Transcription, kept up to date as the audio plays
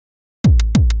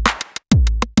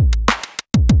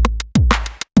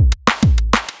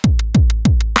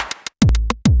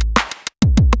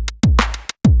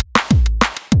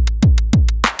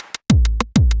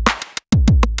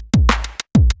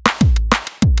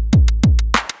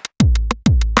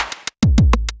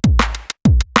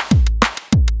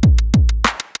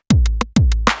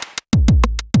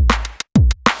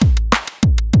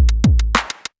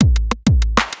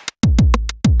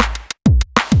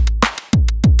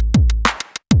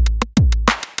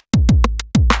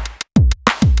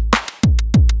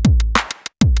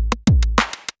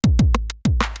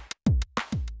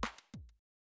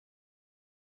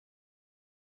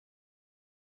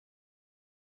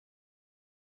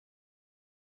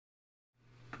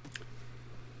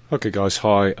Okay guys,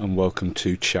 hi and welcome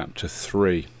to chapter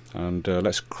 3, and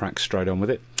let's crack straight on with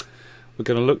it. We're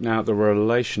going to look now at the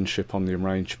relationship on the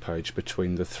arrange page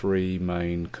between the three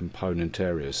main component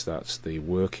areas. That's the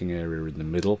working area in the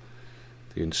middle,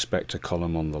 the inspector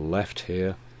column on the left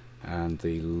here, and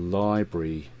the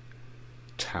library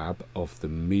tab of the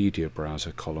media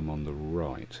browser column on the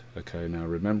right. Okay, now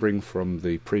remembering from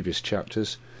the previous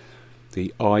chapters,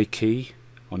 the I key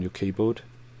on your keyboard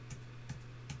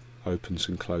opens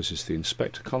and closes the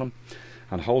inspector column,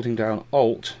 and holding down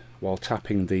Alt while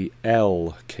tapping the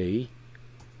L key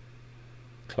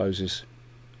closes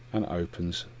and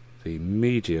opens the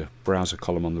media browser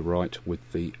column on the right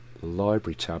with the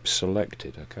library tab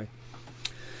selected.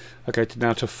 Okay,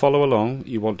 now to follow along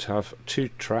you want to have two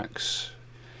tracks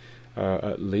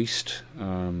at least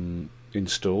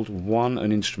installed. One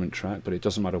an instrument track, but it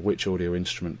doesn't matter which audio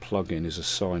instrument plugin is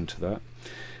assigned to that,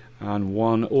 and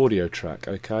one audio track.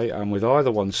 Okay, and with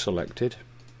either one selected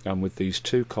and with these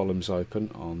two columns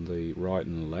open on the right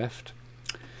and left,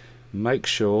 make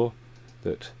sure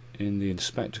that in the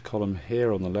inspector column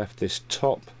here on the left, this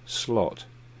top slot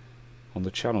on the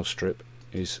channel strip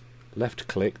is left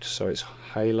clicked, so it's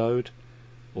haloed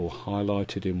or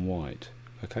highlighted in white.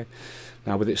 Okay,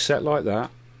 now with it set like that,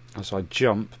 as I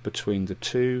jump between the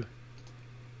two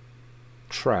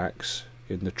tracks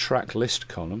in the track list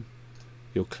column,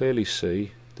 you'll clearly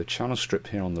see the channel strip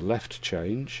here on the left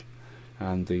change,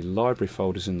 and the library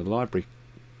folders in the library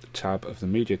tab of the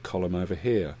media column over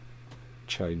here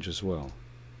change as well.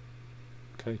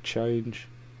 Okay, change.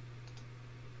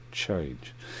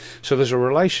 So there's a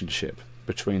relationship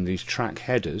between these track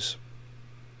headers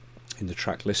in the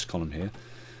track list column here,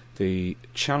 the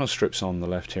channel strips on the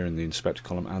left here in the inspector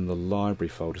column, and the library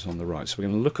folders on the right. So we're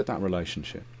going to look at that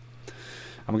relationship,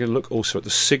 and we're going to look also at the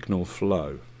signal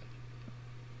flow.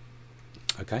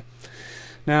 Okay,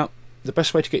 now the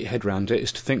best way to get your head around it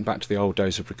is to think back to the old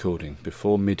days of recording,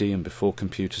 before MIDI and before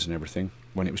computers and everything,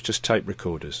 when it was just tape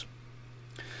recorders.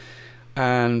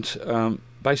 And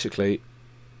basically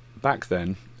back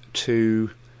then,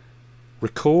 to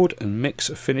record and mix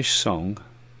a finished song,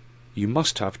 you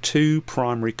must have two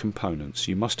primary components.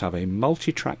 You must have a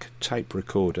multi-track tape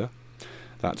recorder,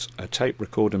 that's a tape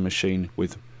recorder machine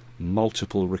with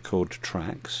multiple record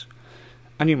tracks,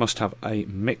 and you must have a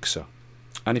mixer.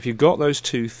 And if you've got those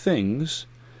two things,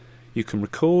 you can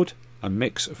record and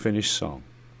mix a finished song.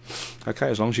 Okay,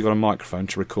 as long as you've got a microphone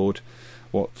to record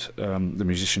what the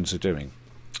musicians are doing.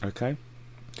 Okay,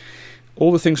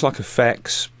 all the things like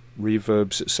effects,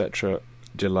 reverbs, etc.,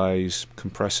 delays,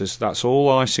 compressors, that's all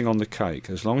icing on the cake.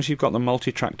 As long as you've got the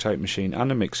multi-track tape machine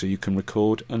and a mixer, you can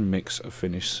record and mix a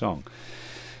finished song.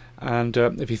 And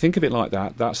if you think of it like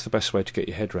that, that's the best way to get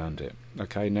your head around it.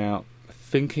 Okay, now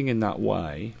thinking in that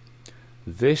way,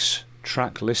 this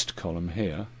track list column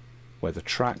here, where the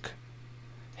track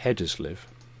headers live,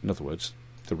 in other words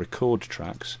the record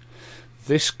tracks,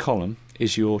 this column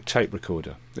is your tape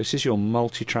recorder. This is your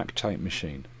multi-track tape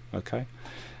machine. Okay,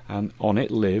 and on it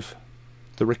live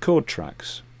the record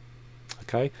tracks.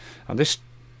 Okay, and this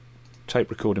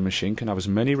tape recorder machine can have as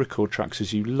many record tracks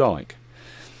as you like.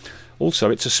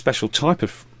 Also, it's a special type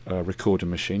of recorder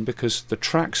machine because the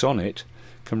tracks on it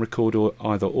can record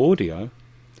either audio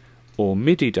or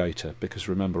MIDI data, because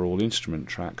remember, all instrument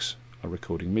tracks are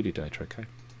recording MIDI data.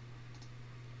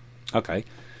 Okay,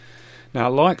 now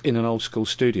like in an old school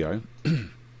studio,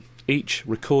 each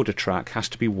recorder track has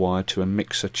to be wired to a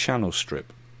mixer channel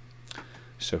strip.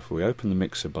 So if we open the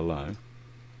mixer below,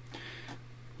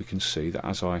 we can see that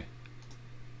as I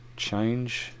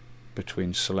change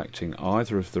between selecting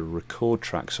either of the record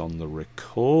tracks on the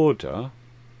recorder,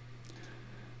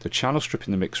 the channel strip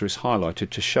in the mixer is highlighted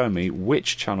to show me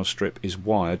which channel strip is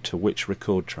wired to which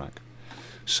record track.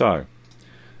 So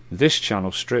this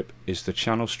channel strip is the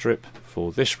channel strip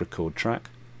for this record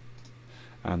track,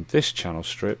 and this channel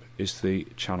strip is the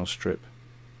channel strip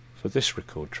for this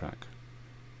record track.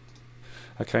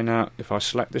 Okay, now if I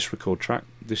select this record track,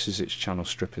 this is its channel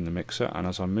strip in the mixer, and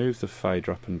as I move the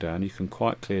fader up and down, you can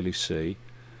quite clearly see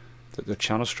that the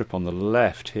channel strip on the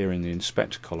left here in the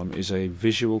inspector column is a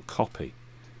visual copy.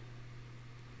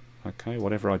 Okay,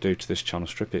 whatever I do to this channel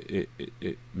strip,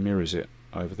 it mirrors it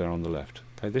over there on the left.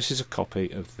 Okay, this is a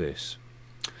copy of this.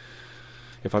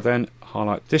 If I then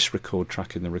highlight this record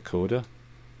track in the recorder,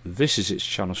 this is its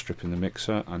channel strip in the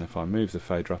mixer, and if I move the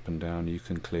fader up and down, you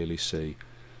can clearly see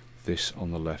this on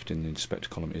the left in the inspector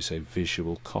column is a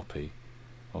visual copy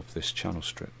of this channel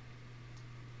strip.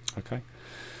 Okay,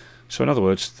 so in other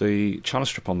words, the channel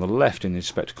strip on the left in the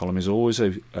inspector column is always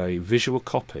a visual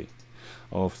copy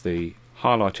of the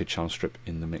highlighted channel strip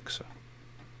in the mixer.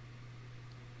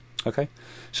 Okay,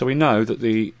 so we know that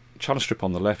the channel strip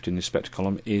on the left in the inspector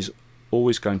column is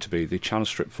always going to be the channel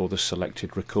strip for the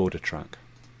selected recorder track.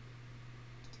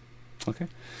 Okay,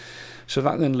 so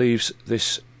that then leaves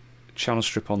this channel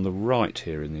strip on the right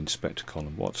here in the inspector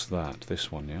column. What's that?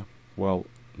 This one, yeah? Well,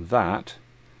 that,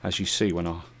 as you see when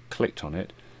I clicked on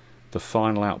it, the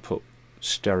final output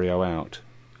stereo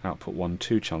output 1,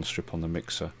 2 channel strip on the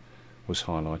mixer was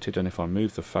highlighted, and if I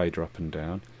move the fader up and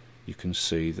down, you can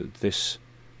see that this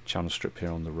channel strip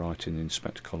here on the right in the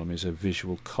inspector column is a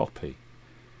visual copy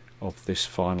of this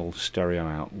final stereo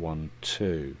out 1,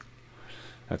 2.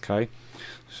 Okay,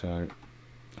 so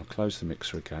I'll close the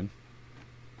mixer again.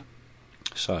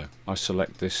 So I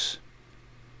select this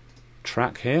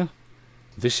track here.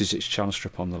 This is its channel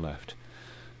strip on the left.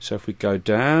 So if we go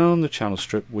down the channel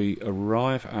strip, we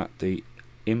arrive at the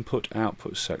input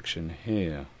output section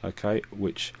here, okay,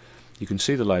 which you can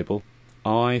see the label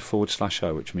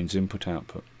I/O, which means input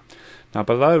output. Now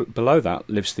below that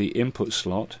lives the input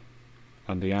slot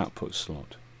and the output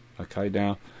slot. Okay,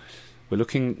 now we're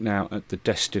looking now at the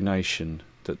destination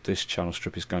that this channel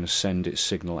strip is going to send its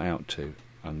signal out to,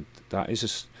 and that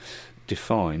is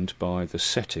defined by the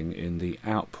setting in the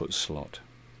output slot.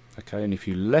 Okay, and if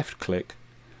you left click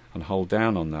and hold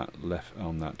down on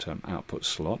that output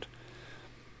slot,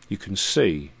 you can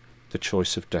see the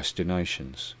choice of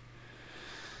destinations.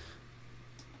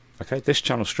 Okay, this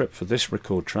channel strip for this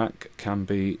record track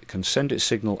can send its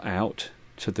signal out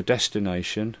to the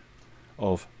destination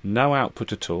of no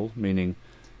output at all, meaning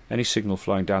any signal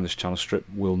flowing down this channel strip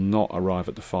will not arrive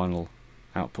at the final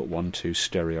output 1, 2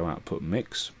 stereo output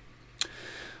mix.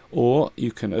 Or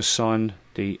you can assign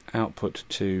the output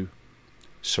to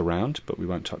surround, but we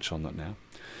won't touch on that now.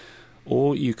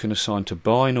 Or you can assign to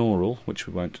binaural, which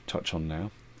we won't touch on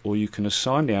now. Or you can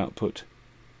assign the output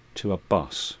to a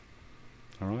bus,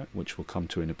 alright, which we'll come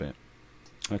to in a bit.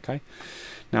 Okay,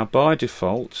 now by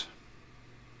default,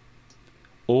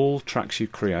 all tracks you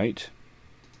create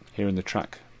here in the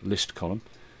track list column,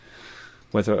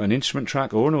 whether an instrument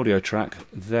track or an audio track,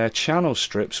 their channel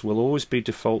strips will always be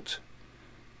default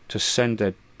to send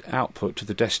their output to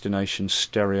the destination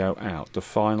stereo out, the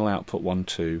final output 1,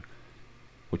 2,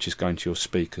 which is going to your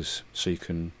speakers, so you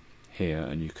can hear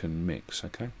and you can mix.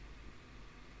 Okay,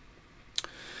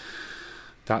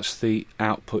 that's the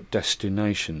output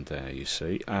destination there, you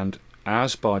see, and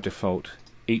as by default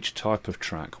each type of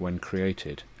track when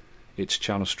created, its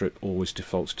channel strip always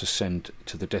defaults to send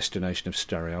to the destination of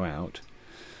stereo out.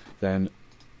 Then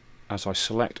as I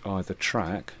select either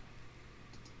track,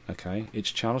 okay,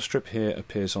 its channel strip here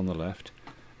appears on the left,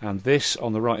 and this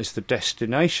on the right is the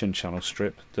destination channel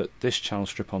strip that this channel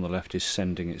strip on the left is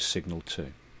sending its signal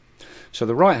to. So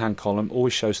the right hand column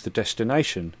always shows the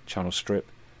destination channel strip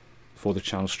for the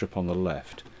channel strip on the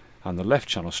left, and the left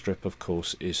channel strip of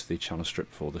course is the channel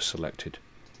strip for the selected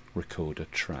recorder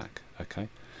track.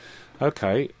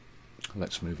 Okay,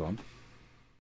 let's move on.